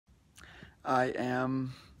I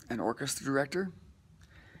am an orchestra director,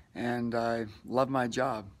 and I love my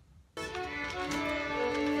job.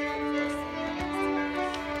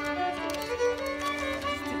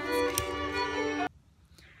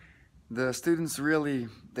 The students really,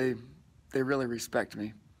 they really respect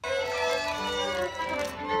me.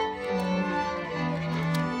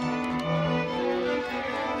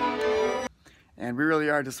 And we really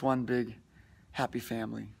are just one big happy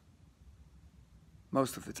family,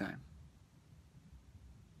 most of the time.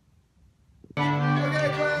 Okay,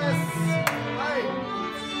 class. Hi.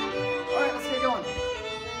 All right, let's get going.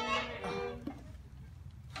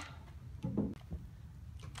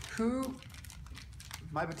 Who?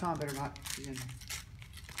 My baton better not be in.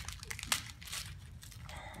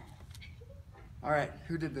 All right,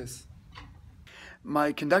 who did this?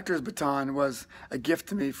 My conductor's baton was a gift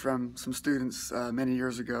to me from some students many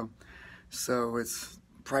years ago. So it's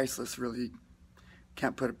priceless, really.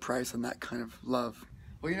 Can't put a price on that kind of love.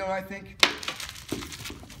 Well, you know what I think?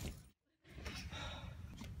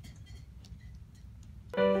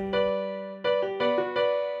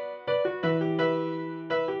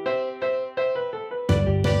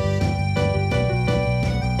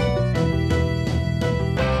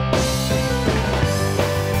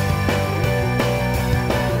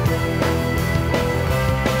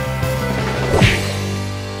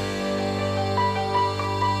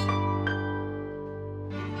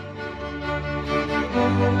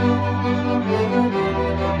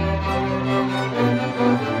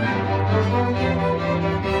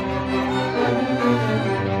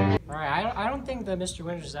 I don't think that Mr.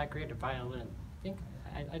 Winters is that great at violin.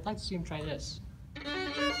 I'd like to see him try this.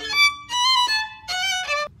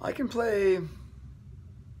 I can play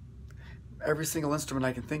every single instrument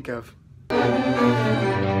I can think of. No.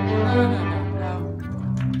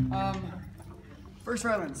 First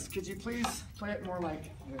violins, could you please play it more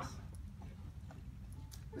like this?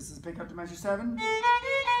 This is pickup to measure 7.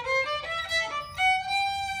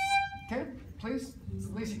 Okay, please. It's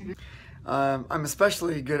the least you can do. I'm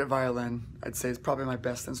especially good at violin. I'd say it's probably my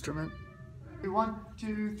best instrument. 1,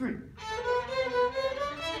 2, 3.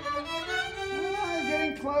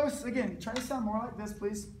 Getting close. Again, try to sound more like this,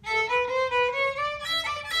 please.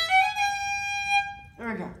 There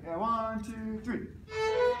we go. Yeah, 1, 2, 3.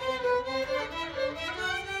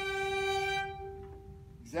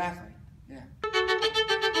 Exactly. Yeah.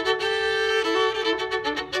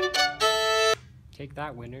 Take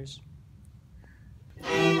that, Winters.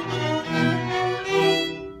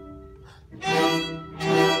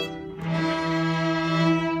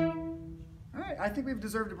 Alright, I think we've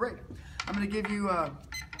deserved a break. I'm going to give you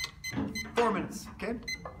 4 minutes, okay?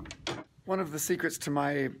 One of the secrets to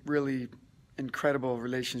my really incredible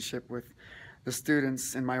relationship with the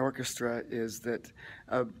students in my orchestra is that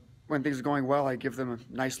when things are going well, I give them a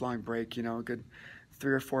nice long break, you know, a good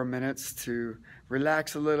 3 or 4 minutes to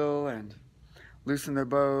relax a little and loosen their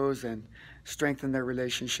bows and strengthen their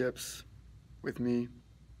relationships with me.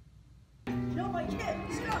 No, my kid,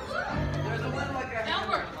 stop! There's a one like a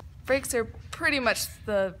Albert. Breaks are pretty much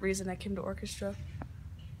the reason I came to orchestra.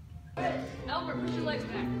 Albert, push your legs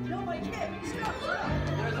back. No, my kid, stop!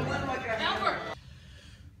 There's a one like a Albert.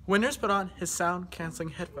 Winters put on his sound-canceling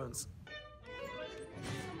headphones.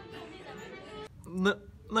 Let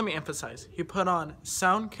me emphasize, he put on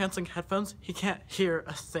sound-canceling headphones. He can't hear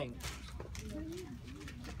a thing.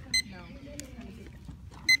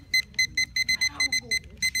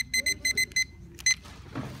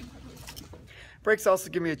 Breaks also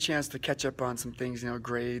give me a chance to catch up on some things, you know,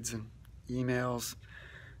 grades and emails.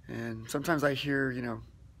 And sometimes I hear, you know,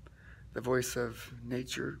 the voice of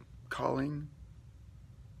nature calling.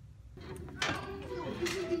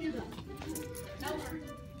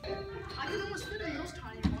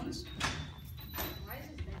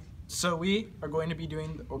 So we are going to be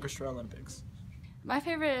doing the Orchestra Olympics. My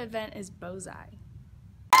favorite event is Bozai.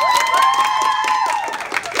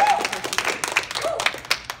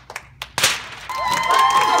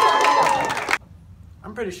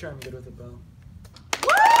 I'm pretty sure I'm good with a bow.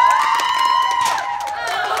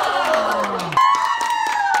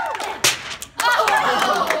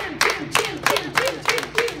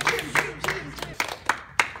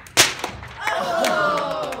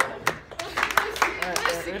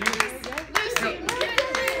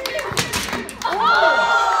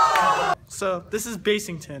 So this is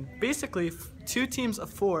Basington. Basically, 2 teams of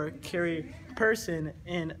 4 carry a person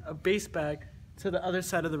in a base bag to the other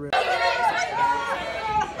side of the room.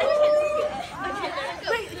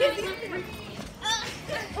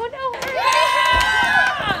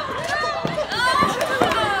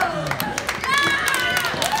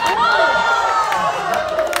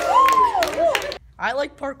 I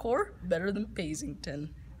like parkour better than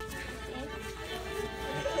Basington.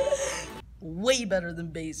 Way better than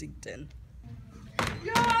Basington.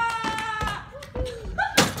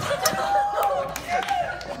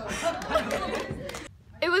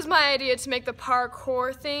 It was my idea to make the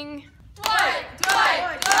parkour thing.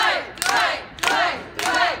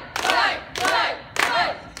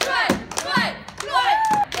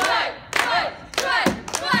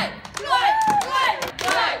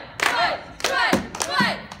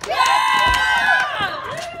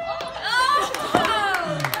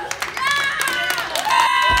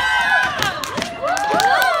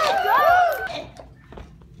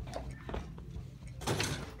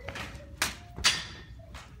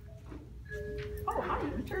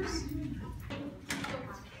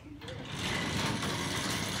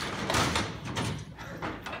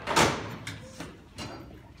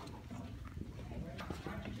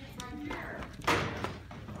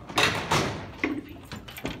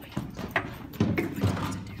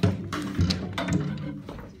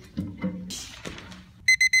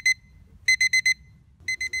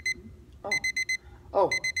 Oh,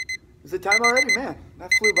 is it time already? Man, that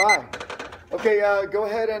flew by. Okay, go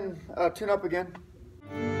ahead and tune up again.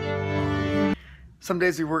 Some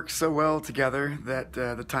days we work so well together that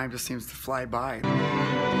the time just seems to fly by. Okay,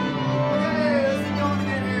 let's get going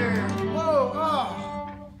again here. Whoa,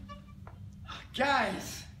 oh.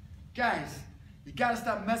 Guys, you gotta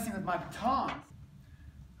stop messing with my batons.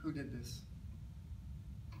 Who did this?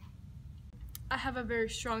 I have a very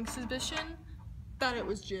strong suspicion that it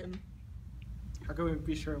was Jim. How can we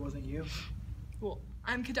be sure it wasn't you? Well,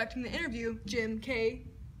 I'm conducting the interview, Jim K.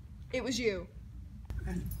 It was you.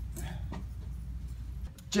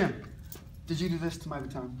 Jim, did you do this to my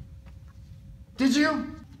baton? Did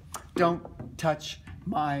you? Don't touch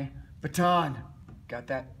my baton. Got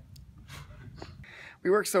that? We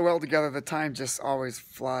work so well together, the time just always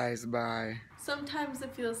flies by. Sometimes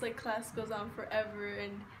it feels like class goes on forever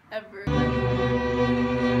and ever.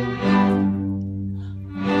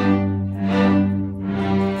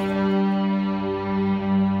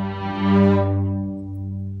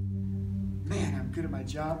 Man, I'm good at my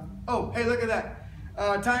job. Oh, hey, look at that.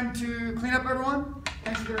 Time to clean up, everyone.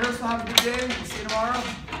 Thanks for the rehearsal. Have a good day. We'll see you tomorrow.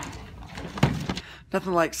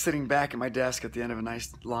 Nothing like sitting back at my desk at the end of a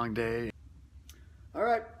nice long day. All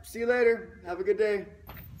right, see you later. Have a good day.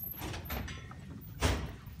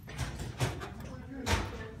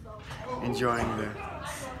 Enjoying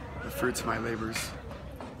the fruits of my labors.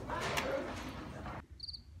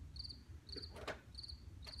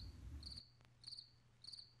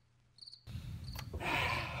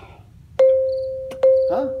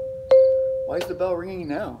 Huh? Why is the bell ringing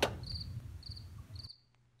now?